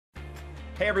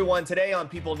Hey everyone, today on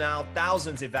People Now,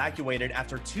 thousands evacuated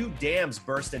after two dams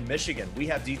burst in Michigan. We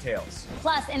have details.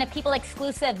 Plus, in a People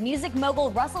exclusive, music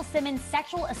mogul Russell Simmons'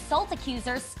 sexual assault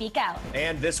accusers speak out.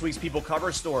 And this week's People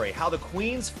cover story, how the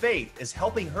Queen's faith is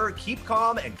helping her keep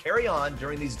calm and carry on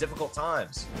during these difficult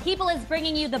times. People is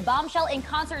bringing you the Bombshell in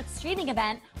Concert streaming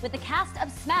event with the cast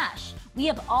of Smash. We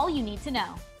have all you need to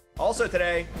know. Also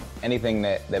today, anything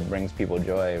that brings people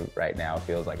joy right now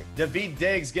feels like it. Daveed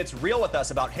Diggs gets real with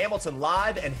us about Hamilton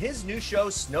Live and his new show,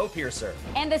 Snowpiercer.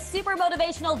 And the super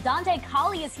motivational Dante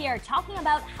Colley is here talking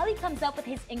about how he comes up with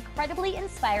his incredibly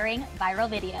inspiring viral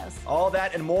videos. All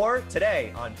that and more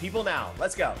today on People Now.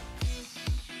 Let's go.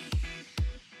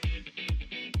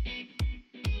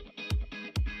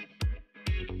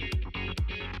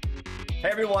 Hey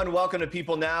everyone, welcome to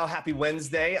People Now. Happy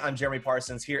Wednesday. I'm Jeremy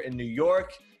Parsons here in New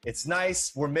York. It's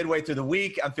nice. We're midway through the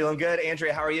week. I'm feeling good.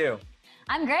 Andrea, how are you?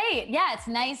 I'm great. Yeah, it's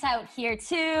nice out here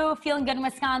too. Feeling good in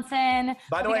Wisconsin.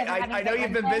 By the way, I know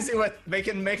you've been busy with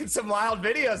making some wild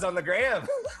videos on the gram.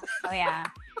 Oh yeah.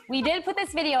 We did put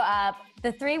this video up.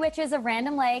 The Three Witches of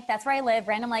Random Lake. That's where I live.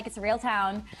 Random Lake. It's a real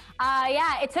town.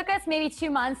 Yeah, it took us maybe 2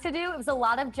 months to do. It was a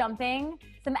lot of jumping,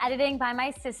 some editing by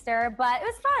my sister, but it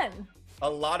was fun. A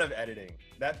lot of editing.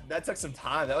 That took some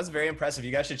time. That was very impressive.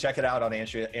 You guys should check it out on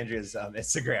Andrea's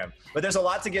Instagram. But there's a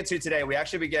lot to get to today. We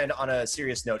actually begin on a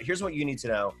serious note. Here's what you need to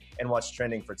know and what's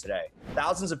trending for today.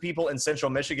 Thousands of people in central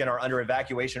Michigan are under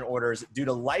evacuation orders due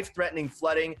to life-threatening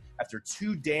flooding after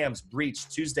two dams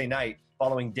breached Tuesday night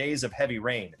following days of heavy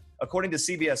rain. According to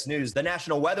CBS News, the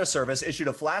National Weather Service issued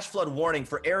a flash flood warning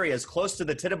for areas close to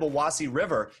the Tittabawassee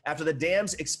River after the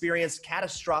dams experienced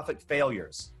catastrophic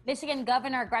failures. Michigan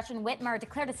Governor Gretchen Whitmer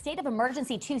declared a state of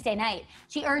emergency Tuesday night.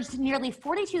 She urged nearly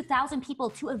 42,000 people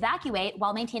to evacuate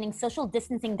while maintaining social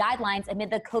distancing guidelines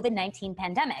amid the COVID-19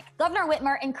 pandemic. Governor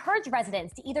Whitmer encouraged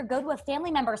residents to either go to a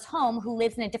family member's home who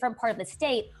lives in a different part of the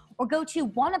state or go to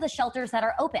one of the shelters that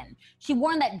are open. She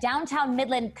warned that downtown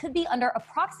Midland could be under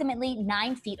approximately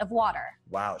 9 feet of water.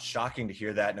 Wow, shocking to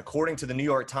hear that. And according to the New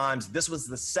York Times, this was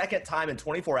the second time in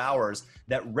 24 hours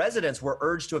that residents were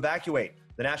urged to evacuate.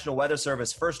 The National Weather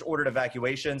Service first ordered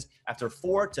evacuations after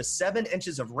 4 to 7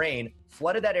 inches of rain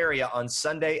flooded that area on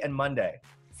Sunday and Monday.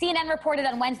 CNN reported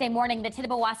on Wednesday morning the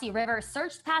Tittabawassee River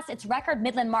surged past its record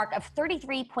Midland mark of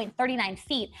 33.39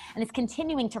 feet and is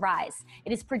continuing to rise.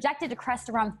 It is projected to crest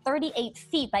around 38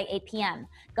 feet by 8 p.m.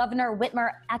 Governor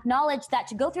Whitmer acknowledged that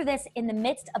to go through this in the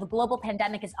midst of a global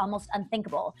pandemic is almost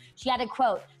unthinkable. She added,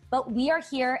 quote, "But we are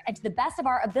here, and to the best of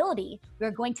our ability, we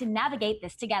are going to navigate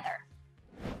this together."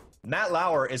 Matt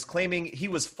Lauer is claiming he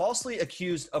was falsely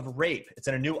accused of rape. It's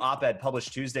in a new op-ed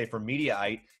published Tuesday for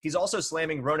Mediaite. He's also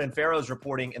slamming Ronan Farrow's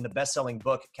reporting in the best-selling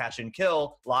book Catch and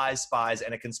Kill, Lies, Spies,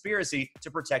 and a Conspiracy to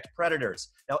Protect Predators.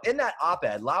 Now, in that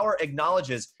op-ed, Lauer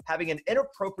acknowledges having an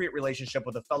inappropriate relationship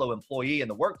with a fellow employee in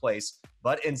the workplace,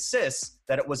 but insists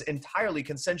that it was entirely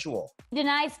consensual. He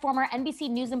denies former NBC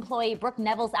News employee Brooke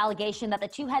Neville's allegation that the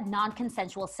two had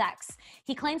non-consensual sex.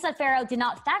 He claims that Farrow did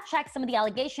not fact-check some of the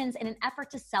allegations in an effort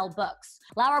to sell books.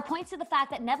 Lauer points to the fact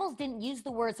that Neville didn't use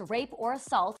the words rape or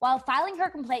assault while filing her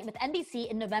complaint with NBC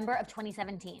in November of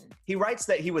 2017. He writes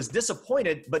that he was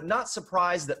disappointed but not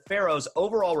surprised that Farrow's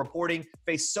overall reporting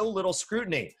faced so little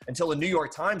scrutiny until a New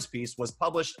York Times piece was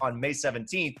published on May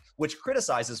 17th, which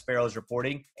criticizes Farrow's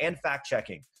reporting and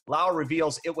fact-checking. Lauer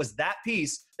reveals it was that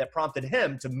piece that prompted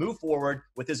him to move forward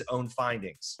with his own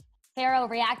findings. Farrow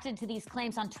reacted to these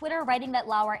claims on Twitter, writing that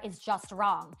Lauer is just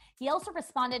wrong. He also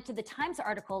responded to the Times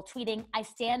article, tweeting, "I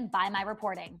stand by my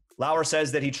reporting." Lauer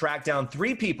says that he tracked down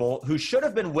 3 people who should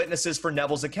have been witnesses for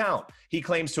Neville's account. He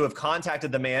claims to have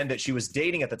contacted the man that she was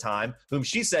dating at the time, whom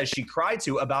she says she cried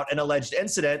to about an alleged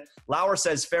incident. Lauer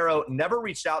says Farrow never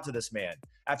reached out to this man.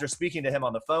 After speaking to him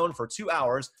on the phone for 2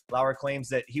 hours, Lauer claims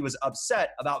that he was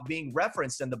upset about being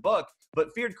referenced in the book,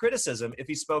 but feared criticism if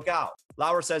he spoke out.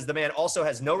 Lauer says the man also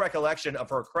has no recollection of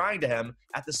her crying to him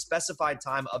at the specified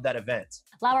time of that event.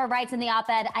 Lauer writes in the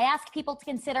op-ed, "I ask people to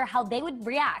consider how they would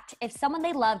react if someone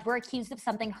they loved were accused of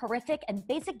something horrific and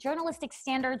basic journalistic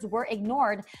standards were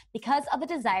ignored because of a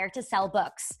desire to sell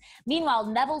books." Meanwhile,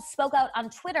 Neville spoke out on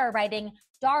Twitter, writing,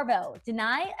 "Darvo,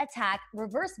 deny, attack,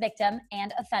 reverse victim,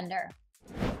 and offender."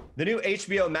 The new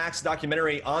HBO Max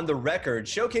documentary On the Record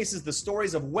showcases the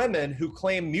stories of women who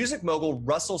claim music mogul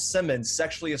Russell Simmons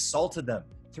sexually assaulted them.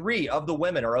 3 of the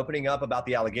women are opening up about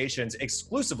the allegations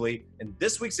exclusively in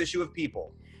this week's issue of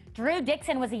People. Drew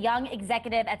Dixon was a young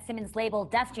executive at Simmons' label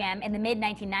Def Jam in the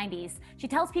mid-1990s. She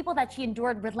tells people that she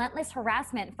endured relentless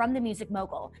harassment from the music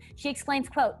mogul. She explains,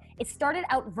 quote, "It started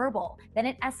out verbal, then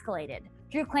it escalated.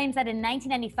 Drew claims that in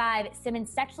 1995,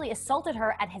 Simmons sexually assaulted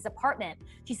her at his apartment.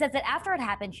 She says that after it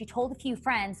happened, she told a few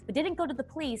friends, but didn't go to the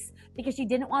police because she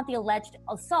didn't want the alleged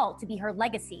assault to be her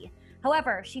legacy.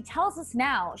 However, she tells us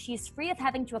now she is free of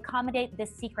having to accommodate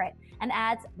this secret and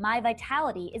adds, "My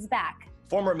vitality is back."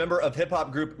 Former member of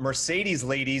hip-hop group Mercedes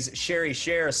Ladies, Sherry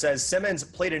Cher, says Simmons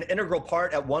played an integral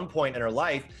part at one point in her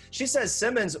life. She says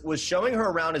Simmons was showing her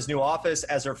around his new office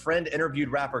as her friend interviewed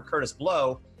rapper Curtis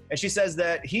Blow, and she says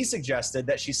that he suggested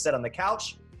that she sit on the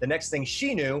couch. The next thing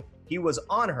she knew, he was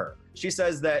on her. She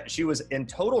says that she was in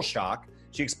total shock.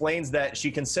 She explains that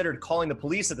she considered calling the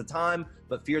police at the time,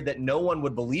 but feared that no one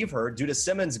would believe her due to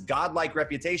Simmons' godlike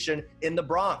reputation in the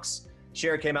Bronx.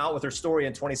 Cher came out with her story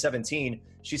in 2017.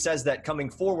 She says that coming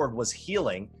forward was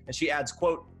healing, and she adds,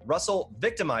 quote, "Russell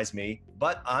victimized me,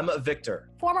 but I'm a victor."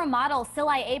 Former model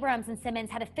Scylla Abrams and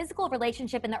Simmons had a physical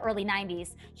relationship in the early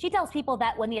 90s. She tells people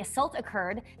that when the assault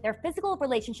occurred, their physical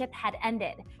relationship had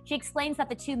ended. She explains that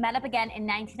the two met up again in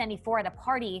 1994 at a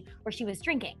party where she was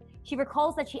drinking. She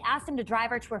recalls that she asked him to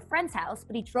drive her to her friend's house,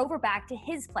 but he drove her back to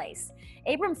his place.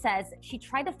 Abrams says she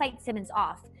tried to fight Simmons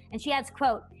off, and she adds,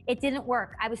 quote, "It didn't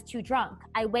work. I was too drunk.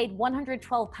 I weighed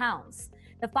 112 pounds.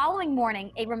 The following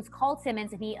morning, Abrams called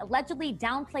Simmons and he allegedly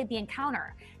downplayed the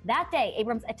encounter. That day,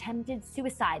 Abrams attempted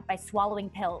suicide by swallowing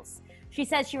pills. She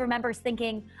says she remembers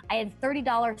thinking, "I had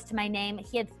 $30 to my name.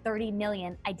 He had 30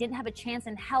 million. I didn't have a chance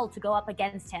in hell to go up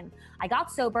against him. I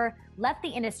got sober, left the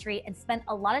industry, and spent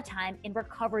a lot of time in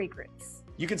recovery groups."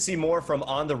 You can see more from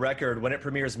On the Record when it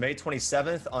premieres May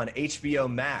 27th on HBO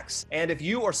Max. And if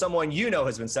you or someone you know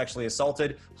has been sexually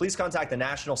assaulted, please contact the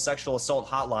National Sexual Assault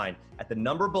Hotline at the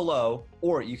number below,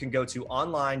 or you can go to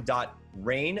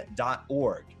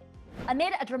online.rain.org.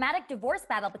 Amid a dramatic divorce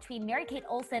battle between Mary-Kate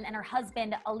Olsen and her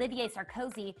husband, Olivier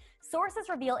Sarkozy, sources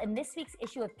reveal in this week's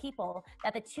issue of People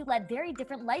that the two led very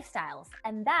different lifestyles,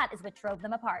 and that is what drove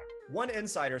them apart. One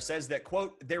insider says that,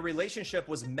 quote, "their relationship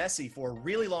was messy for a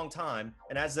really long time,"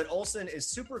 and adds that Olsen is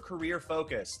super career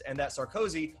focused and that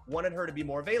Sarkozy wanted her to be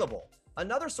more available.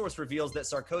 Another source reveals that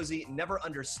Sarkozy never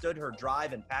understood her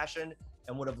drive and passion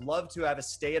and would have loved to have a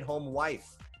stay-at-home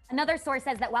wife. Another source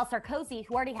says that while Sarkozy,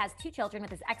 who already has 2 children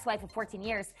with his ex-wife of 14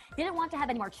 years, didn't want to have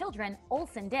any more children,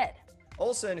 Olsen did.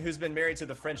 Olsen, who's been married to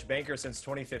the French banker since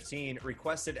 2015,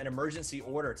 requested an emergency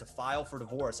order to file for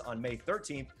divorce on May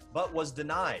 13th, but was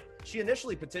denied. She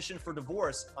initially petitioned for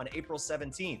divorce on April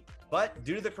 17th, but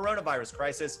due to the coronavirus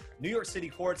crisis, New York City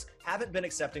courts haven't been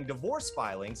accepting divorce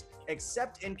filings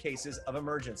except in cases of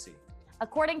emergency.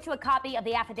 According to a copy of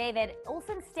the affidavit,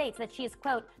 Olsen states that she is,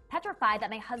 quote, "petrified that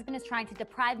my husband is trying to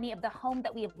deprive me of the home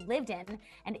that we have lived in,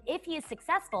 and if he is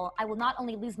successful, I will not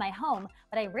only lose my home,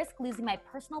 but I risk losing my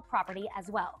personal property as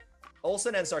well."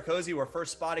 Olsen and Sarkozy were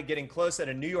first spotted getting close at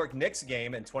a New York Knicks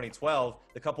game in 2012.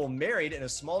 The couple married in a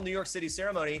small New York City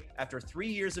ceremony after 3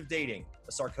 years of dating.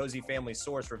 A Sarkozy family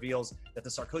source reveals that the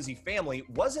Sarkozy family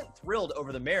wasn't thrilled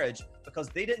over the marriage because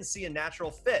they didn't see a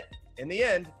natural fit. In the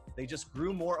end, they just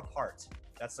grew more apart.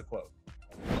 That's the quote.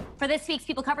 For this week's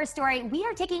People Cover story, we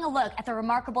are taking a look at the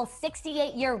remarkable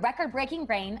 68-year record-breaking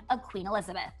reign of Queen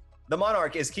Elizabeth. The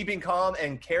monarch is keeping calm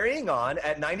and carrying on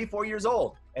at 94 years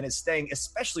old and is staying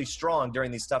especially strong during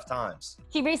these tough times.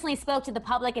 She recently spoke to the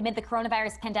public amid the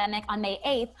coronavirus pandemic on May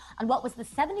 8th on what was the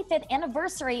 75th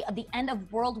anniversary of the end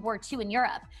of World War II in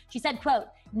Europe. She said, quote,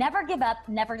 "Never give up,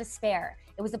 never despair.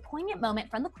 It was a poignant moment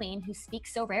from the Queen, who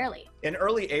speaks so rarely." In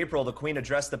early April, the Queen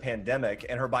addressed the pandemic,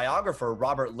 and her biographer,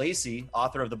 Robert Lacey,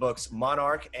 author of the books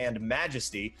Monarch and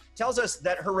Majesty, tells us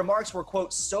that her remarks were,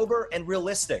 quote, "sober and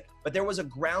realistic, but there was a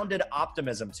grounded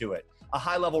optimism to it." A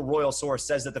high-level royal source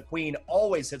says that the Queen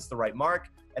always hits the right mark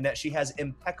and that she has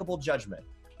impeccable judgment.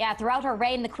 Yeah, throughout her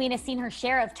reign, the Queen has seen her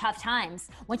share of tough times.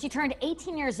 When she turned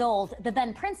 18 years old, the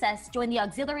then princess joined the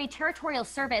Auxiliary Territorial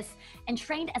Service and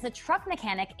trained as a truck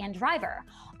mechanic and driver.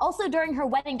 Also, during her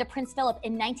wedding to Prince Philip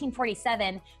in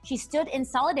 1947, she stood in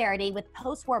solidarity with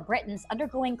post-war Britons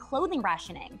undergoing clothing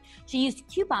rationing. She used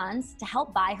coupons to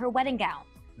help buy her wedding gown.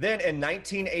 Then in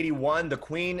 1981, the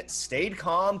Queen stayed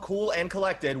calm, cool, and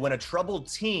collected when a troubled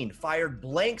teen fired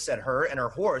blanks at her and her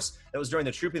horse that was during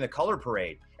the Trooping the Color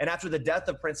parade. And after the death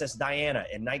of Princess Diana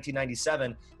in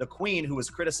 1997, the Queen, who was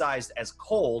criticized as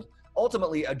cold,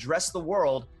 ultimately addressed the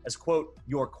world as, quote,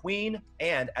 "your queen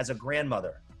and as a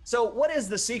grandmother." So what is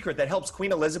the secret that helps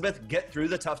Queen Elizabeth get through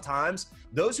the tough times?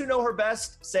 Those who know her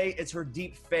best say it's her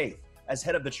deep faith. As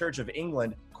head of the Church of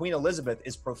England, Queen Elizabeth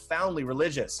is profoundly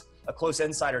religious. A close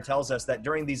insider tells us that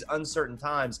during these uncertain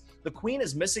times, the Queen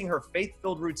is missing her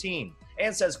faith-filled routine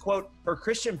and says, quote, "her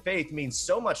Christian faith means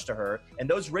so much to her, and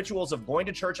those rituals of going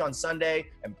to church on Sunday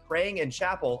and praying in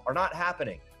chapel are not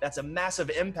happening. That's a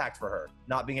massive impact for her,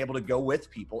 not being able to go with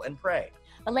people and pray.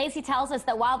 But Lacey tells us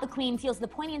that while the Queen feels the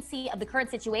poignancy of the current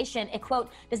situation, it,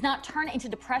 quote, does not turn into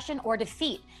depression or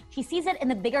defeat. She sees it in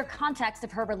the bigger context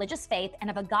of her religious faith and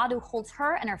of a God who holds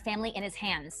her and her family in his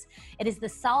hands. It is the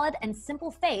solid and simple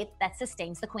faith that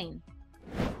sustains the Queen.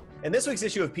 In this week's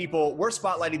issue of People, we're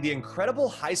spotlighting the incredible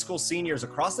high school seniors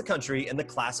across the country in the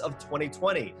class of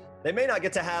 2020. They may not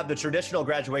get to have the traditional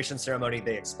graduation ceremony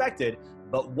they expected,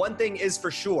 but one thing is for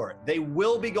sure, they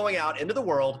will be going out into the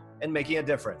world and making a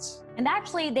difference. And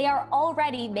actually, they are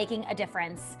already making a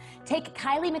difference. Take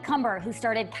Kylie McCumber, who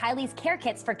started Kylie's Care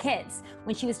Kits for Kids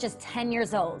when she was just 10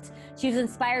 years old. She was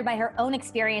inspired by her own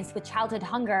experience with childhood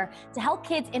hunger to help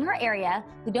kids in her area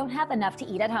who don't have enough to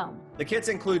eat at home. The kits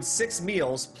include 6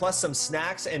 meals plus some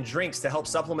snacks and drinks to help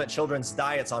supplement children's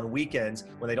diets on weekends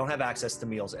when they don't have access to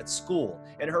meals at school.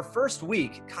 In her first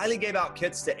week, Kylie gave out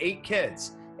kits to 8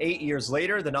 kids. 8 years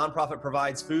later, the nonprofit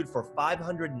provides food for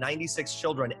 596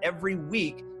 children every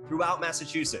week throughout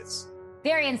Massachusetts.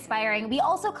 Very inspiring. We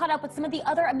also caught up with some of the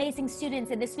other amazing students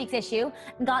in this week's issue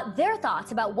and got their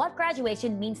thoughts about what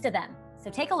graduation means to them. So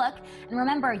take a look, and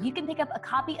remember, you can pick up a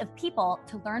copy of People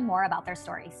to learn more about their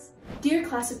stories. Dear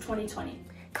Class of 2020.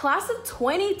 Class of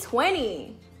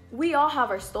 2020! We all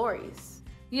have our stories.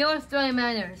 Your story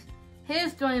matters.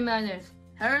 His story matters.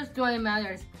 Her story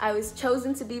matters. I was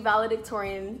chosen to be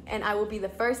valedictorian, and I will be the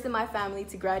first in my family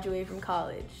to graduate from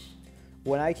college.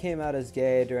 When I came out as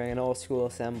gay during an old school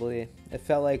assembly, it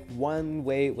felt like one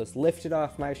weight was lifted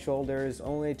off my shoulders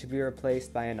only to be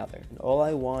replaced by another. And all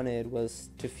I wanted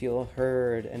was to feel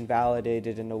heard and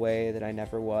validated in a way that I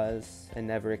never was and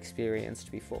never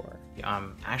experienced before.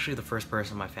 I'm actually the first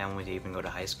person in my family to even go to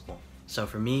high school. So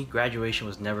for me, graduation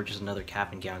was never just another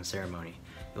cap and gown ceremony.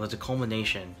 It was a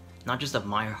culmination, not just of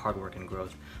my hard work and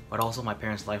growth, but also my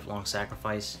parents' lifelong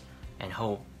sacrifice and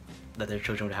hope that their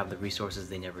children would have the resources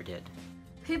they never did.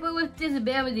 People with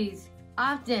disabilities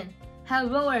often have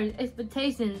lower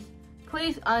expectations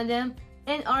placed on them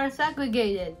and are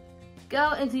segregated.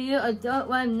 Go into your adult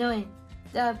life knowing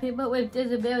that people with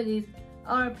disabilities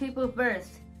are people first.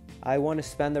 I want to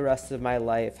spend the rest of my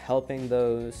life helping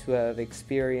those who have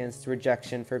experienced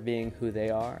rejection for being who they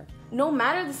are. No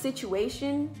matter the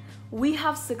situation, we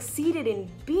have succeeded in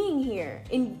being here,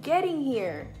 in getting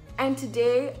here. And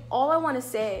today, all I want to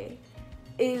say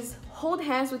is hold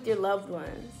hands with your loved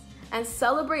ones and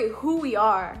celebrate who we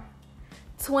are.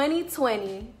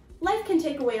 2020. Life can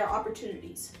take away our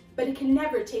opportunities, but it can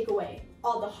never take away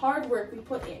all the hard work we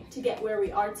put in to get where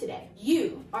we are today.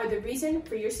 You are the reason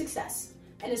for your success.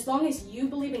 And as long as you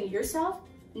believe in yourself,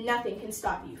 nothing can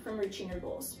stop you from reaching your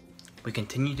goals. We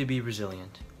continue to be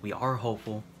resilient, we are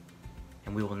hopeful,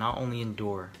 and we will not only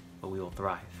endure, but we will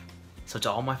thrive. So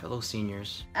to all my fellow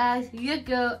seniors, as you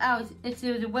go out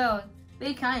into the world,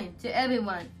 be kind to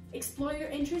everyone. Explore your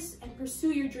interests and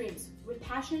pursue your dreams with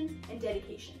passion and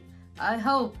dedication. I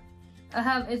hope I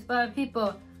have inspired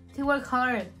people to work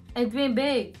hard and dream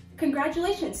big.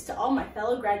 Congratulations to all my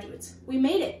fellow graduates. We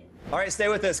made it. All right, stay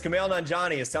with us. Kumail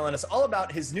Nanjiani is telling us all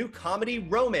about his new comedy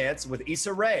romance with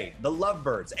Issa Rae, The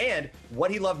Lovebirds, and what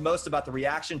he loved most about the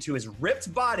reaction to his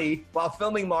ripped body while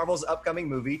filming Marvel's upcoming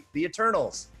movie, The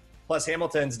Eternals. Plus,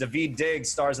 Hamilton's Daveed Diggs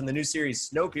stars in the new series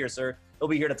Snowpiercer. He'll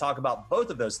be here to talk about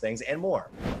both of those things and more.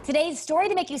 Today's story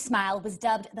to make you smile was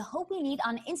dubbed The Hope We Need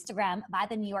on Instagram by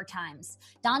the New York Times.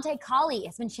 Dante Colley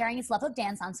has been sharing his love of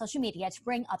dance on social media to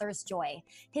bring others joy.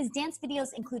 His dance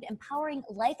videos include empowering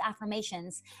life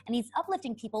affirmations, and he's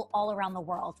uplifting people all around the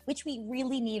world, which we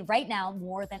really need right now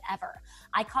more than ever.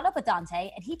 I caught up with Dante,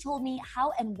 and he told me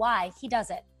how and why he does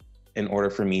it. In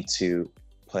order for me to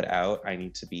put out, I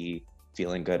need to be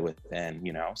feeling good within,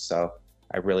 so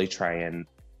I really try and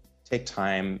take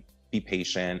time, be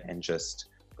patient, and just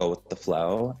go with the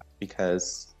flow,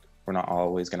 because we're not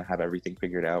always going to have everything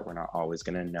figured out. We're not always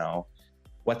going to know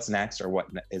what's next or what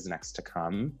is next to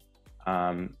come.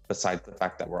 Besides the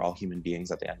fact that we're all human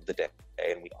beings at the end of the day,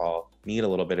 and we all need a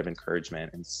little bit of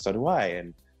encouragement, and so do I.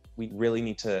 And we really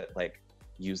need to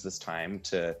use this time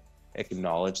to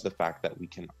acknowledge the fact that we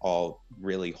can all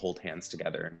really hold hands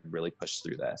together and really push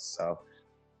through this. So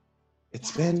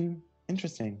it's been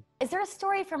interesting. Is there a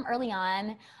story from early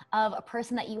on of a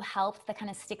person that you helped that kind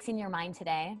of sticks in your mind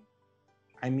today?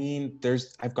 I mean,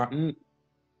 I've gotten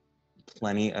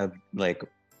plenty of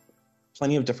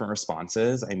different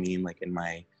responses. I mean, in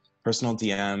my personal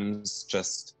DMs,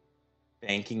 just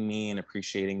thanking me and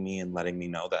appreciating me and letting me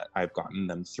know that I've gotten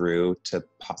them through to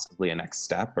possibly a next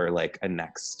step or a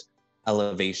next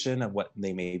elevation of what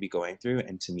they may be going through.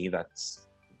 And to me, that's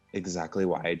exactly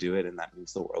why I do it, and that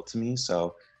means the world to me.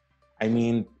 So I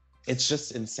mean, it's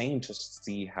just insane to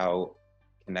see how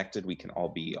connected we can all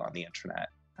be on the internet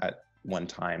at one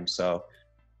time. So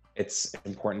it's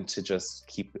important to just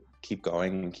keep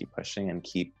going and keep pushing and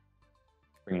keep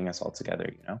bringing us all together,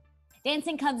 you know?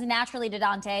 Dancing comes naturally to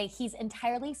Dante. He's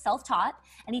entirely self-taught,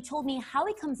 and he told me how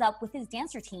he comes up with his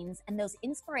dance routines and those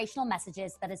inspirational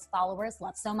messages that his followers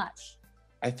love so much.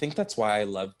 I think that's why I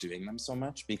love doing them so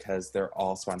much, because they're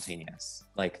all spontaneous.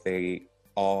 Like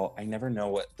I never know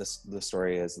what the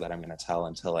story is that I'm gonna tell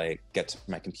until I get to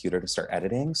my computer to start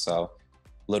editing. So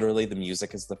literally the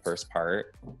music is the first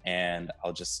part, and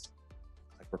I'll just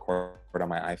like record on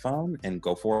my iPhone and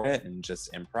go for it and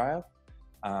just improv.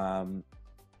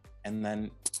 And then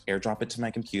airdrop it to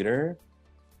my computer,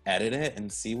 edit it,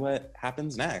 and see what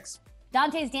happens next.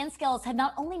 Dante's dance skills have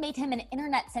not only made him an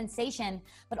internet sensation,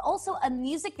 but also a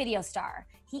music video star.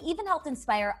 He even helped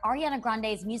inspire Ariana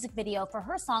Grande's music video for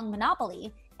her song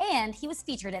Monopoly, and he was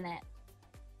featured in it.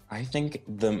 I think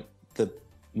the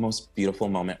most beautiful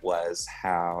moment was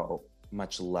how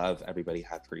much love everybody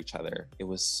had for each other. It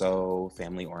was so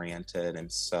family oriented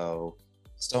and so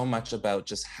much about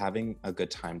just having a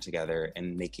good time together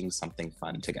and making something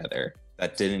fun together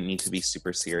that didn't need to be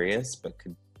super serious, but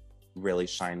could really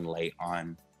shine light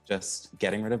on just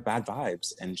getting rid of bad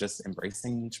vibes and just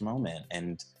embracing each moment.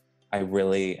 And I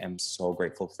really am so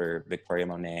grateful for Victoria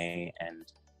Monet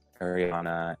and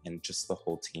Ariana and just the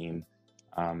whole team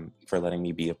for letting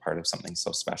me be a part of something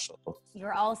so special.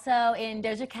 You're also in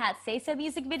Doja Cat's Say So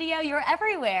music video. You're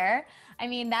everywhere. I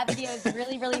mean, that video is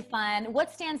really, really fun.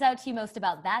 What stands out to you most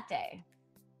about that day?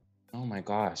 Oh my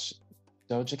gosh.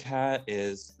 Doja Cat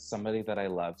is somebody that I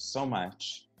love so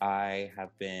much. I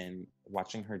have been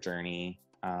watching her journey,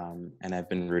 and I've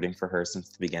been rooting for her since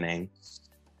the beginning.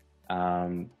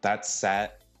 That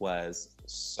set was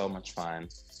so much fun.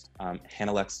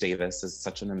 Hannah Lex Davis is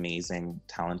such an amazing,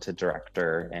 talented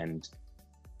director and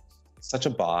such a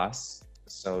boss.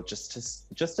 So just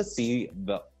to see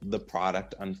the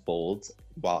product unfold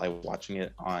while I was watching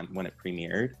it when it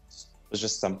premiered was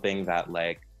just something that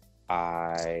like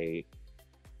I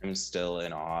am still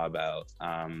in awe about,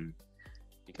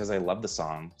 because I love the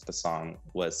song. The song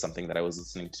was something that I was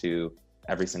listening to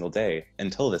every single day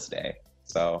until this day.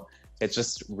 So it's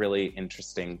just really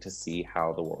interesting to see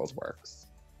how the world works.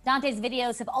 Dante's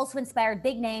videos have also inspired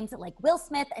big names like Will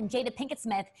Smith and Jada Pinkett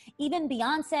Smith, even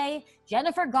Beyonce,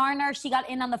 Jennifer Garner, she got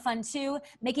in on the fun too,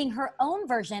 making her own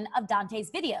version of Dante's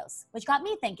videos, which got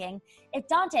me thinking, if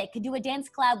Dante could do a dance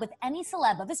collab with any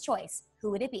celeb of his choice,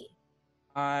 who would it be?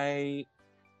 I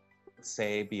would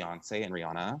say Beyonce and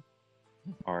Rihanna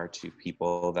are two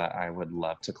people that I would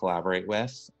love to collaborate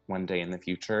with one day in the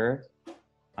future.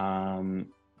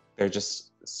 They're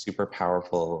just super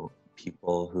powerful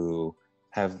people who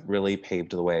have really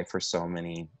paved the way for so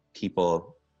many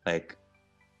people, like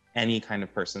any kind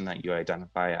of person that you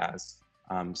identify as.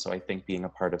 So I think being a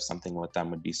part of something with them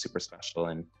would be super special,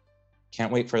 and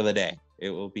can't wait for the day. It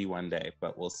will be one day,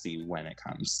 but we'll see when it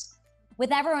comes.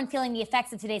 With everyone feeling the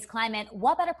effects of today's climate,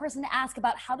 what better person to ask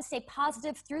about how to stay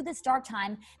positive through this dark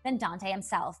time than Dante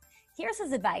himself? Here's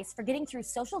his advice for getting through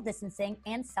social distancing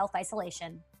and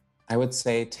self-isolation. I would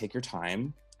say take your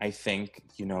time. I think,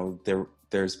 you know,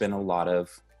 there's been a lot of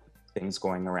things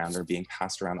going around or being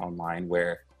passed around online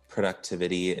where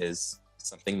productivity is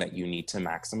something that you need to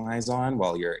maximize on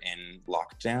while you're in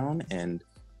lockdown. And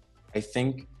I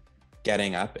think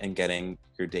getting up and getting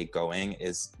your day going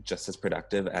is just as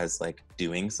productive as like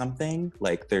doing something.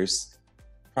 Like there's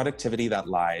productivity that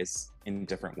lies in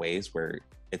different ways where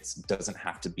it doesn't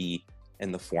have to be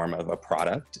in the form of a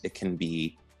product. It can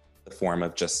be the form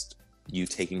of just you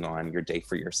taking on your day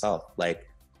for yourself. Like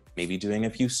maybe doing a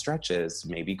few stretches,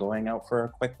 maybe going out for a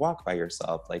quick walk by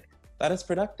yourself. Like that is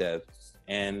productive.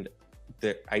 And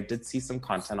I did see some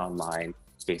content online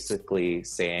basically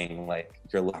saying like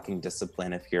you're lacking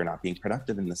discipline if you're not being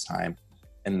productive in this time.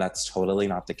 And that's totally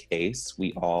not the case.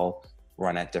 We all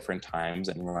run at different times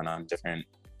and run on different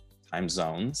time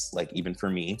zones. Like even for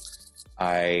me,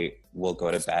 I will go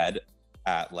to bed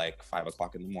at like 5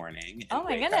 o'clock in the morning. Oh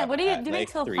my goodness, what are you doing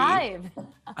till 5?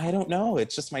 I don't know.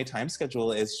 It's just my time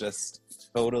schedule is just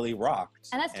totally rocked.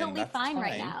 And that's totally fine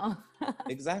right now.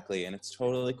 Exactly. And it's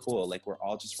totally cool. Like we're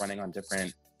all just running on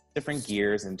different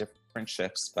gears and different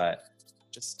shifts, but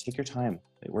just take your time.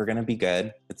 We're going to be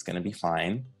good. It's going to be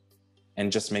fine.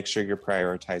 And just make sure you're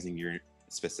prioritizing your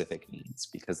specific needs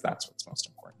because that's what's most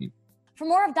important. For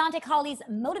more of Dante Colley's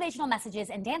motivational messages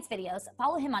and dance videos,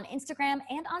 follow him on Instagram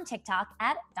and on TikTok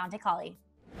at Dante Colley.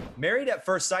 Married at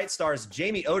First Sight stars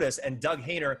Jamie Otis and Doug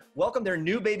Hayner welcome their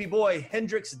new baby boy,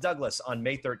 Hendrix Douglas, on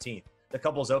May 13th. The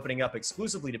couple's opening up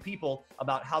exclusively to People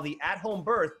about how the at-home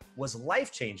birth was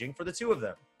life-changing for the two of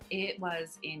them. it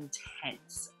was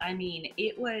intense. I mean,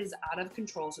 it was out of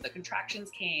control. So the contractions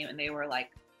came and they were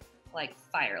like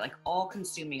fire, like all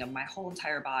consuming of my whole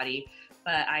entire body.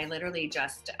 But I literally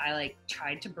I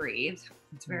tried to breathe.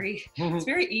 It's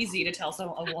very easy to tell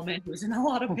a woman who's in a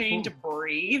lot of pain to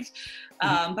breathe.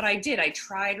 But I did. I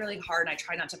tried really hard, and I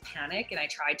tried not to panic, and I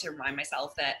tried to remind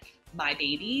myself that my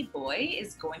baby boy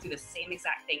is going through the same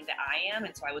exact thing that I am.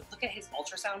 And so I would look at his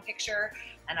ultrasound picture,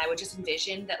 and I would just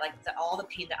envision that all the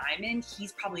pain that I'm in,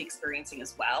 he's probably experiencing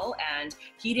as well. And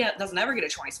he doesn't ever get a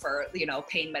choice for,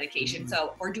 pain medication.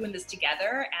 So we're doing this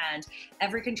together. And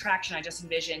every contraction, I just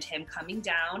envisioned him coming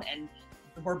down, and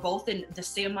we're both in the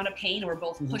same amount of pain. We're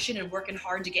both pushing and working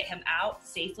hard to get him out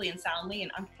safely and soundly.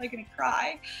 And I'm probably gonna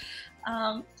cry,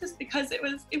 just because it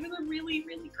was a really,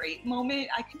 really great moment.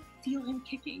 I could feel him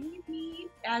kicking me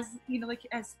as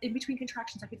in between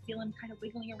contractions. I could feel him kind of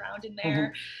wiggling around in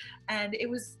there. And it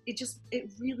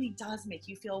really does make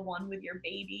you feel one with your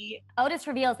baby. Otis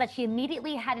reveals that she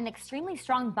immediately had an extremely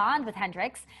strong bond with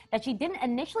Hendrix that she didn't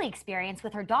initially experience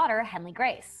with her daughter, Henley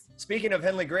Grace. Speaking of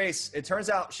Henley Grace, it turns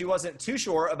out she wasn't too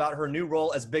sure about her new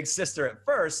role as big sister at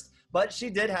first, but she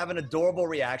did have an adorable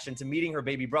reaction to meeting her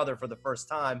baby brother for the first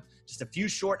time just a few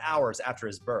short hours after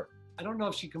his birth. I don't know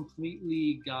if she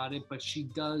completely got it, but she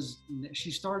does.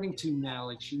 She's starting to now.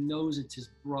 Like, she knows it's his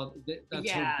brother.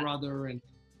 That's her brother. And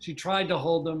she tried to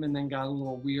hold him and then got a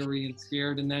little weary and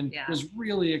scared, and then was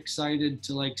really excited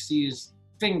to see his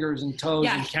fingers and toes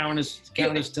and count his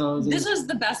toes. This was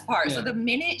the best part. So the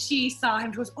minute she saw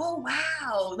him, she goes, "Oh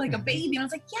wow, like a baby." And I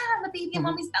was like, "Yeah, the baby in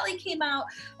mommy's belly came out."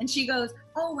 And she goes,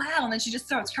 "Oh wow." And then she just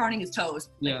starts counting his toes.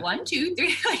 Like 1, 2,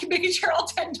 3, like making sure all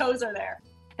 10 toes are there.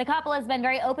 The couple has been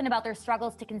very open about their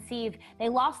struggles to conceive. They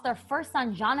lost their first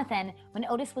son, Jonathan, when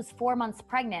Otis was 4 months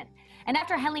pregnant. And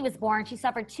after Henley was born, she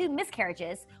suffered 2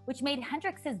 miscarriages, which made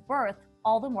Hendrix's birth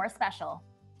all the more special.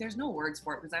 There's no words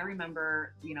for it, because I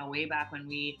remember, way back when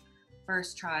we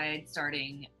first tried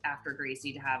starting after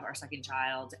Gracie to have our second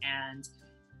child, and,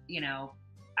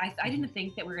 I didn't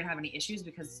think that we were gonna have any issues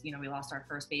because, we lost our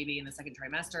first baby in the second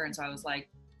trimester. And so I was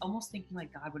almost thinking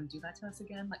God wouldn't do that to us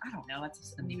again. I don't know,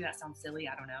 maybe that sounds silly,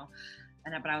 I don't know.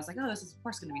 But I was like, oh, this is of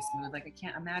course gonna be smooth. I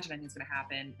can't imagine anything's gonna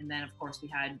happen. And then of course we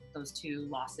had those 2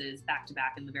 losses back to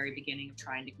back in the very beginning of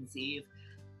trying to conceive.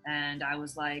 And I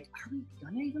was like, are we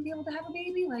gonna even be able to have a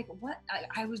baby? What?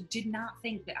 I did not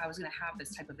think that I was gonna have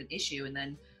this type of an issue. And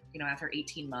then, after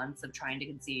 18 months of trying to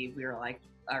conceive, we were like,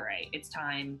 all right, it's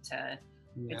time to,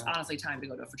 it's honestly time to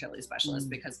go to a fertility specialist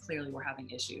because clearly we're having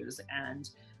issues. And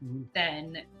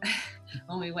then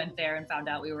when we went there and found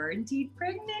out we were indeed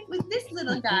pregnant with this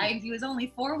little guy, and he was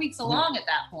only 4 weeks along at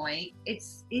that point, it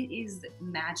is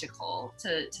magical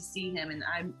to see him. And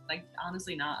I'm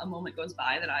honestly, not a moment goes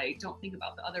by that I don't think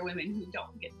about the other women who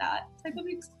don't get that type of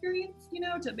experience,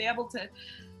 to be able to,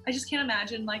 I just can't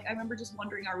imagine. I remember just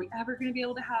wondering, are we ever going to be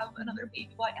able to have another baby?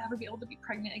 Will I ever be able to be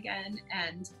pregnant again?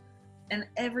 And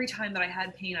every time that I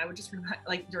had pain, I would just remind,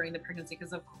 during the pregnancy,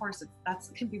 because of course that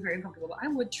can be very uncomfortable, but I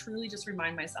would truly just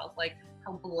remind myself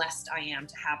how blessed I am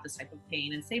to have this type of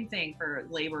pain. And same thing for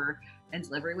labor and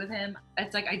delivery with him.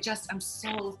 It's I'm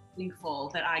so thankful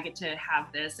that I get to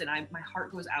have this, and my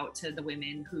heart goes out to the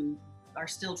women who are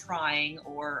still trying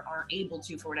or aren't able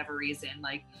to for whatever reason.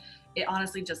 It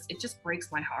honestly it just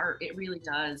breaks my heart. It really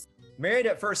does. Married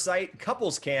at First Sight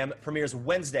Couples Cam premieres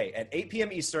Wednesday at 8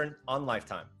 p.m. Eastern on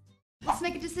Lifetime. Let's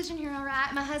make a decision here, all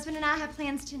right? My husband and I have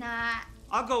plans tonight.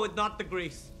 I'll go with not the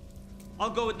grease. I'll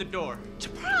go with the door.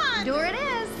 Jabron! Door it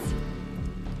is.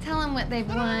 Tell them what they've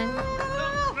won.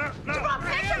 Jabron,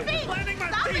 plant your feet!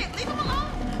 Stop it! Leave them alone!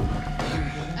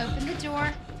 Open the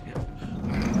door.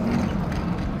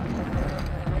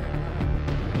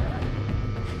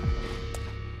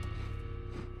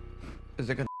 Is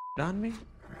it gonna on me?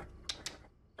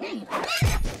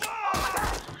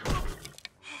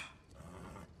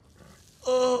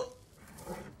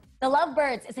 The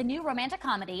Lovebirds is a new romantic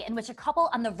comedy in which a couple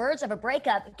on the verge of a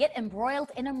breakup get embroiled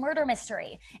in a murder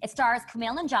mystery. It stars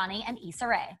Kumail Nanjiani and Issa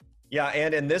Rae. Yeah,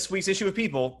 and in this week's issue of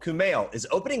People, Kumail is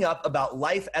opening up about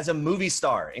life as a movie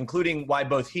star, including why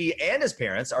both he and his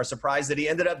parents are surprised that he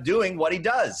ended up doing what he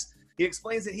does. He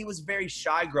explains that he was very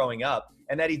shy growing up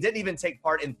and that he didn't even take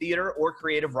part in theater or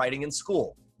creative writing in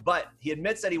school. But he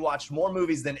admits that he watched more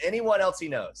movies than anyone else he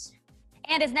knows.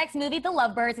 And his next movie, The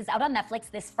Lovebirds, is out on Netflix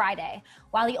this Friday.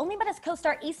 While he only met his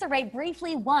co-star Issa Rae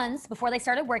briefly once before they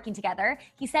started working together,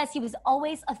 he says he was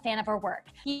always a fan of her work.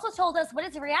 He also told us what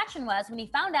his reaction was when he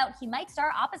found out he might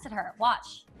star opposite her.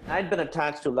 Watch. I'd been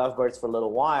attached to Lovebirds for a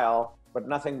little while, but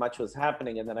nothing much was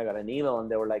happening. And then I got an email and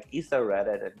they were like, Issa read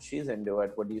it and she's into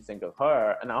it. What do you think of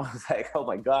her? And I was like, oh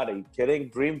my God, are you kidding?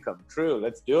 Dream come true.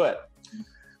 Let's do it.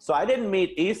 So I didn't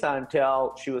meet Issa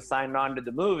until she was signed on to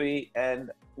the movie.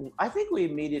 And I think we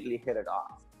immediately hit it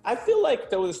off. I feel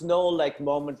like there was no like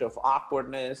moment of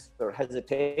awkwardness or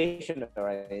hesitation or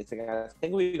anything. I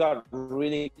think we got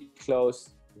really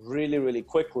close really, really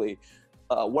quickly,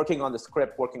 working on the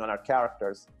script, working on our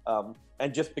characters,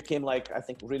 and just became like, I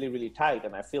think, really, really tight.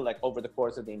 And I feel like over the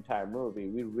course of the entire movie,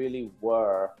 we really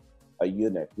were a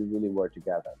unit. We really were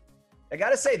together. I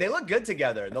gotta say, they look good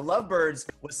together. The Lovebirds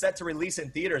was set to release in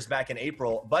theaters back in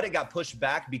April, but it got pushed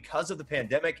back because of the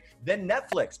pandemic. Then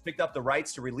Netflix picked up the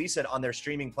rights to release it on their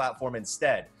streaming platform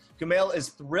instead. Kumail is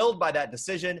thrilled by that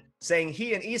decision, saying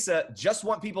he and Issa just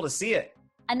want people to see it.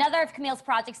 Another of Kumail's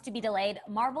projects to be delayed,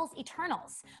 Marvel's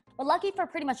Eternals. But lucky for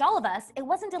pretty much all of us, it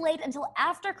wasn't delayed until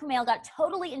after Kumail got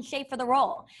totally in shape for the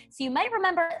role. So you might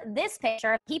remember this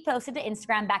picture he posted to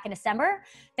Instagram back in December.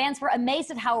 Fans were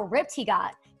amazed at how ripped he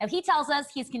got. Now he tells us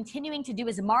he's continuing to do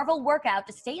his Marvel workout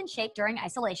to stay in shape during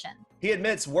isolation. He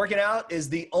admits working out is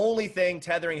the only thing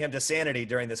tethering him to sanity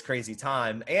during this crazy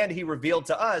time, and he revealed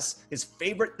to us his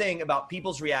favorite thing about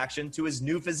people's reaction to his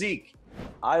new physique.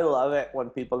 I love it when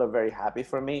people are very happy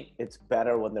for me. It's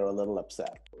better when they're a little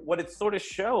upset. What it sort of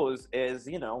shows is,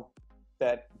 you know,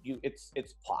 that it's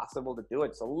possible to do it.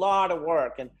 It's a lot of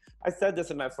work. And I said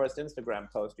this in my first Instagram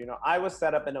post, you know, I was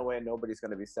set up in a way nobody's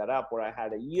going to be set up, where I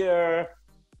had a year,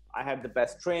 I had the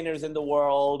best trainers in the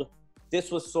world.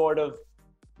 This was sort of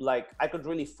like, I could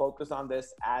really focus on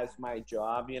this as my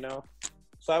job, you know?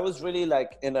 So I was really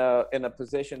like in a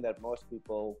position that most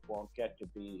people won't get to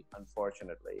be,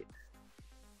 unfortunately.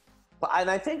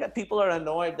 And I think that people are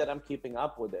annoyed that I'm keeping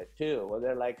up with it too. Well,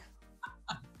 they're like,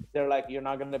 you're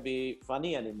not going to be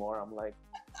funny anymore. I'm like,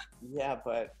 yeah,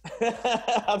 but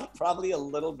I'm probably a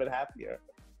little bit happier.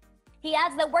 He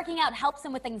adds that working out helps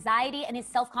him with anxiety and his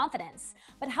self-confidence.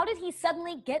 But how did he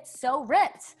suddenly get so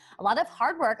ripped? A lot of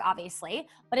hard work, obviously,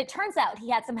 but it turns out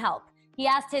he had some help. He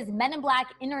asked his Men in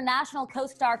Black international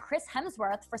co-star Chris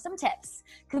Hemsworth for some tips.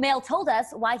 Kumail told us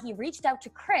why he reached out to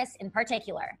Chris in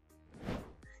particular.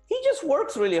 He just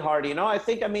works really hard, you know?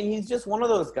 I mean, he's just one of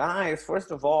those guys.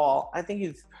 First of all, I think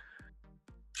he's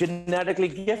genetically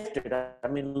gifted. I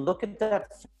mean, look at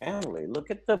that family.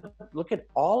 Look at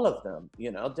all of them,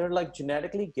 you know? They're like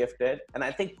genetically gifted. And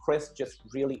I think Chris just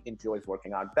really enjoys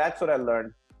working out. That's what I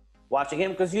learned watching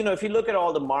him. Because, you know, if you look at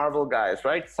all the Marvel guys,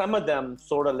 right? Some of them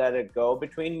sort of let it go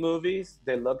between movies.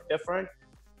 They look different.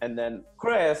 And then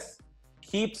Chris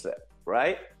keeps it,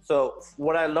 right? So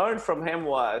what I learned from him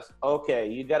was, okay,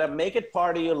 you got to make it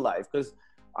part of your life. Because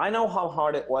I know how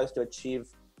hard it was to achieve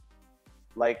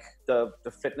like the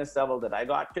fitness level that I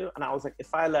got to. And I was like,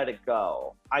 if I let it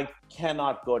go, I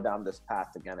cannot go down this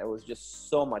path again. It was just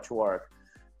so much work.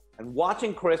 And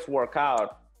watching Chris work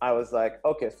out, I was like,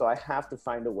 okay, so I have to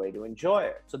find a way to enjoy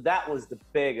it. So that was the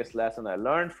biggest lesson I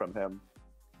learned from him.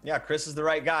 Yeah, Chris is the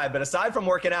right guy. But aside from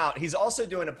working out, he's also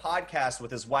doing a podcast with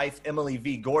his wife, Emily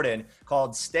V. Gordon,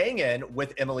 called Staying In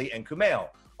with Emily and Kumail.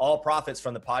 All profits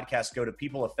from the podcast go to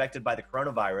people affected by the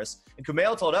coronavirus. And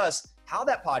Kumail told us how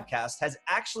that podcast has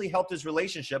actually helped his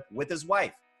relationship with his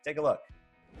wife. Take a look.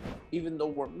 Even though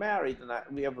we're married and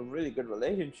we have a really good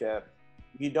relationship,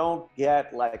 you don't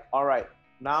get like, all right,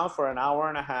 now for an hour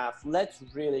and a half, let's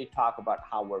really talk about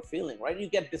how we're feeling, right? You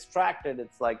get distracted.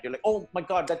 It's like, you're like, oh my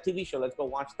God, that TV show, let's go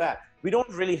watch that. We don't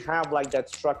really have like that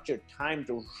structured time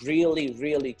to really,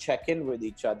 really check in with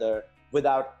each other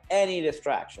without any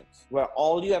distractions, where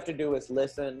all you have to do is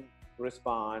listen,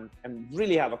 respond, and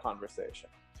really have a conversation.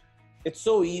 It's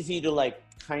so easy to like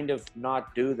kind of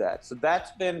not do that. So that's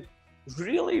been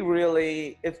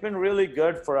really, it's been really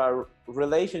good for our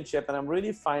relationship. And I'm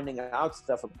really finding out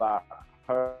stuff about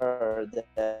her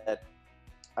that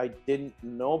I didn't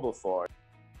know before.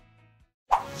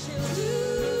 She'll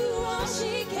do all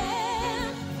she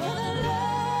can for the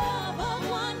love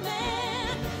of one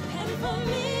man and for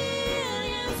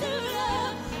millions who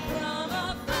love from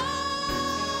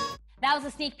afar. That was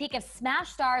a sneak peek of Smash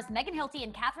stars Megan Hilty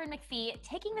and Katharine McPhee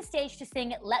taking the stage to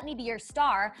sing Let Me Be Your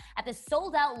Star at the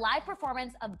sold-out live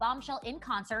performance of Bombshell in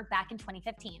concert back in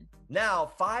 2015.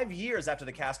 Now, 5 years after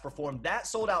the cast performed that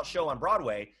sold-out show on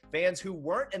Broadway, fans who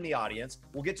weren't in the audience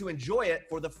will get to enjoy it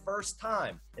for the first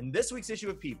time. In this week's issue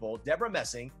of People, Deborah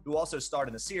Messing, who also starred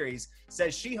in the series,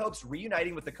 says she hopes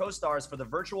reuniting with the co-stars for the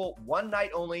virtual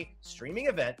one-night-only streaming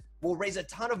event will raise a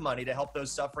ton of money to help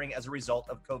those suffering as a result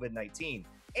of COVID-19.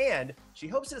 And she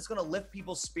hopes that it's going to lift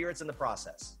people's spirits in the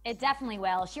process. It definitely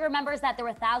will. She remembers that there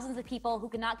were thousands of people who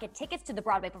could not get tickets to the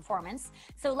Broadway performance.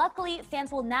 So luckily,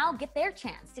 fans will now get their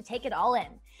chance to take it all in.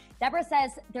 Deborah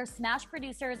says their Smash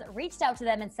producers reached out to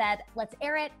them and said, let's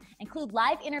air it, include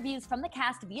live interviews from the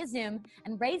cast via Zoom,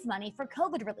 and raise money for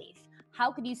COVID relief.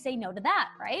 How could you say no to that,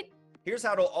 right? Here's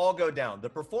how it'll all go down. The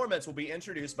performance will be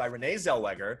introduced by Renee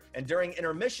Zellweger, and during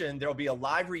intermission, there'll be a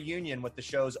live reunion with the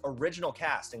show's original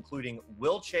cast, including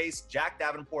Will Chase, Jack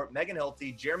Davenport, Megan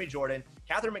Hilty, Jeremy Jordan,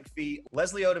 Catherine McPhee,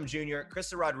 Leslie Odom Jr.,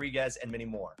 Krista Rodriguez, and many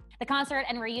more. The concert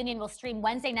and reunion will stream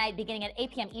Wednesday night beginning at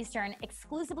 8 p.m. Eastern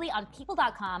exclusively on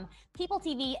People.com,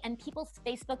 PeopleTV, and People's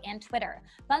Facebook and Twitter.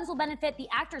 Funds will benefit the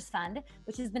Actors Fund,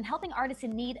 which has been helping artists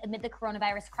in need amid the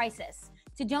coronavirus crisis.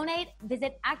 To donate,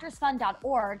 visit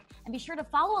actorsfund.org and be sure to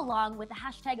follow along with the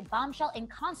hashtag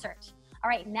 #BombshellInConcert. All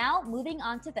right, now moving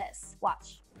on to this.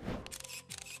 Watch.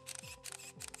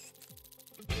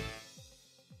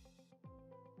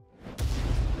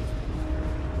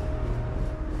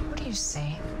 What do you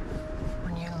see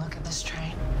when you look at this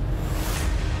train?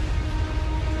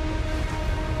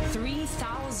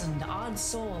 3,000 odd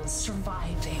souls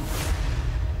surviving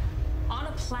on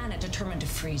a planet determined to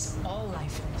freeze all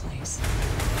life in place.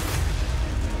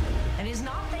 And is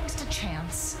not thanks to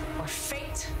chance or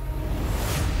fate.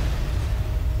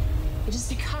 It is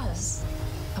because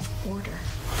of order.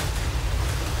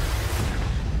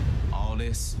 All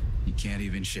this, you can't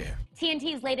even share.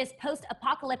 TNT's latest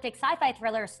post-apocalyptic sci-fi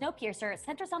thriller, Snowpiercer,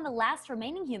 centers on the last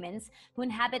remaining humans who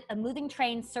inhabit a moving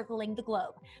train circling the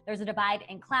globe. There's a divide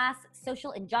in class,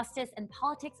 social injustice, and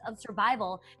politics of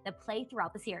survival that play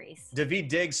throughout the series. Daveed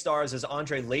Diggs stars as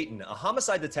Andre Layton, a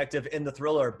homicide detective in the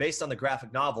thriller based on the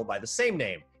graphic novel by the same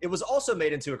name. It was also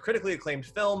made into a critically acclaimed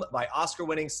film by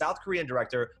Oscar-winning South Korean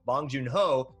director Bong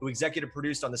Joon-ho, who executive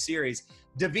produced on the series.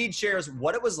 Daveed shares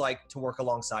what it was like to work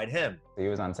alongside him. He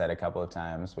was on set a couple of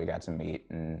times. We got to meet,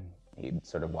 and he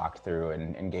sort of walked through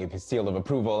and gave his seal of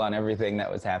approval on everything that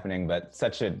was happening, but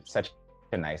such a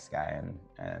nice guy,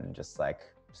 and just like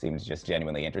seems just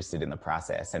genuinely interested in the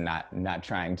process and not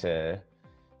trying to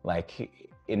like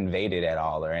invade it at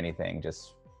all or anything.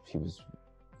 Just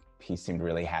he seemed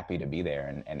really happy to be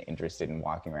there and interested in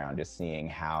walking around, just seeing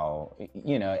how,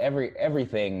 you know,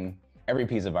 every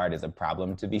piece of art is a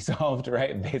problem to be solved,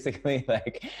 right? Basically,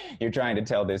 like you're trying to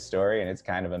tell this story and it's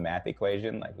kind of a math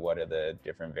equation. Like, what are the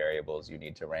different variables you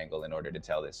need to wrangle in order to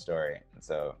tell this story? And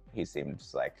so he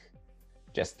seems like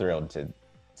just thrilled to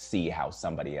see how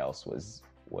somebody else was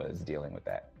dealing with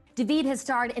that. Daveed has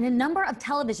starred in a number of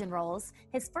television roles.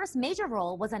 His first major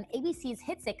role was on ABC's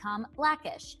hit sitcom,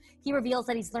 Blackish. He reveals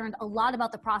that he's learned a lot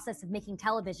about the process of making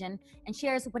television and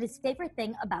shares what his favorite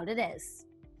thing about it is.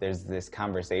 There's this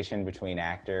conversation between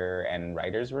actor and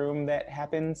writer's room that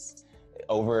happens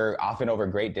often over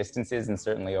great distances and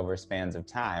certainly over spans of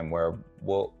time where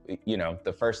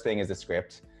the first thing is a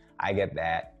script. I get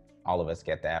that. All of us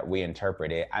get that. We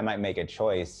interpret it. I might make a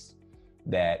choice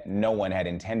that no one had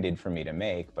intended for me to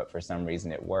make, but for some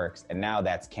reason it works. And now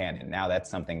that's canon. Now that's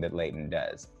something that Layton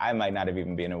does. I might not have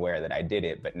even been aware that I did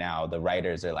it, but now the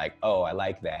writers are like, oh, I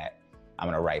like that. I'm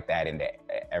gonna write that into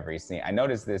every scene. I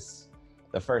noticed this,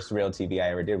 the first real TV I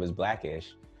ever did was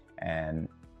Blackish, and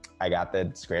I got the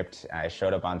script. I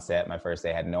showed up on set my first day,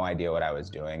 I had no idea what I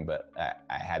was doing, but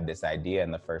I had this idea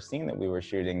in the first scene that we were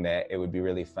shooting that it would be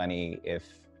really funny if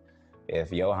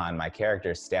Johan, my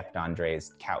character, stepped on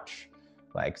Dre's couch.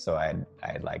 Like, so I'd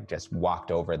like just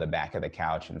walked over the back of the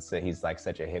couch, and so he's like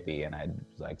such a hippie, and I'd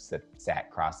like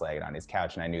sat cross-legged on his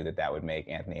couch, and I knew that that would make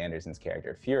Anthony Anderson's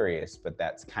character furious, but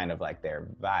that's kind of like their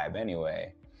vibe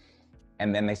anyway.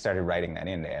 And then they started writing that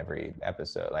into every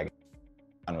episode. Like,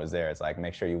 one was there, it's like,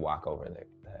 make sure you walk over the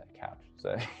couch.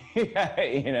 So,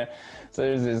 so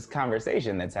there's this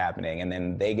conversation that's happening, and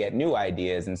then they get new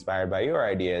ideas inspired by your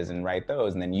ideas and write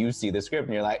those, and then you see the script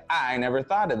and you're like, I never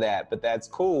thought of that, but that's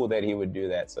cool that he would do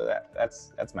that. So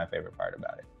that's my favorite part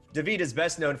about it. Daveed is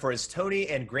best known for his Tony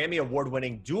and Grammy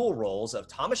award-winning dual roles of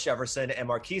Thomas Jefferson and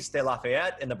Marquise de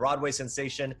Lafayette in the Broadway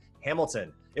sensation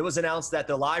Hamilton. It was announced that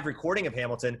the live recording of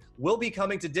Hamilton will be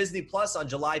coming to Disney Plus on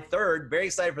July 3rd. Very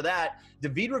excited for that.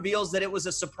 Daveed reveals that it was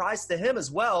a surprise to him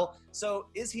as well. So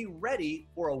is he ready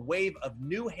for a wave of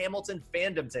new Hamilton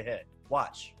fandom to hit?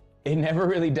 Watch. It never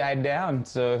really died down.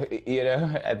 So,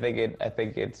 I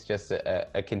think it's just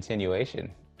a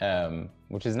continuation,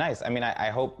 which is nice. I mean, I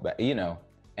hope,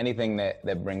 anything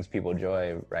that brings people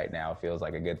joy right now feels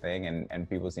like a good thing, and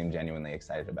people seem genuinely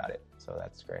excited about it. So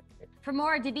that's great. For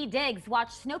more Daveed Diggs, watch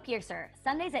Snowpiercer,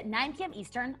 Sundays at 9 p.m.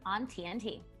 Eastern on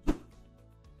TNT.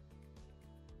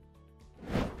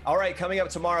 All right, coming up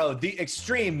tomorrow, the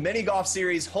Extreme Mini Golf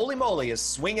Series Holy Moly is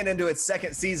swinging into its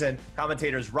second season.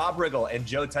 Commentators Rob Riggle and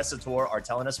Joe Tessitore are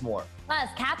telling us more. Plus,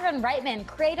 Catherine Reitman,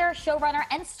 creator, showrunner,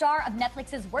 and star of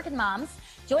Netflix's Working Moms,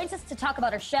 joins us to talk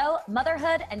about her show,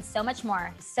 motherhood, and so much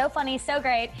more. So funny, so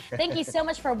great. Thank you so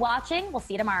much for watching. We'll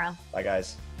see you tomorrow. Bye,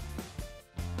 guys.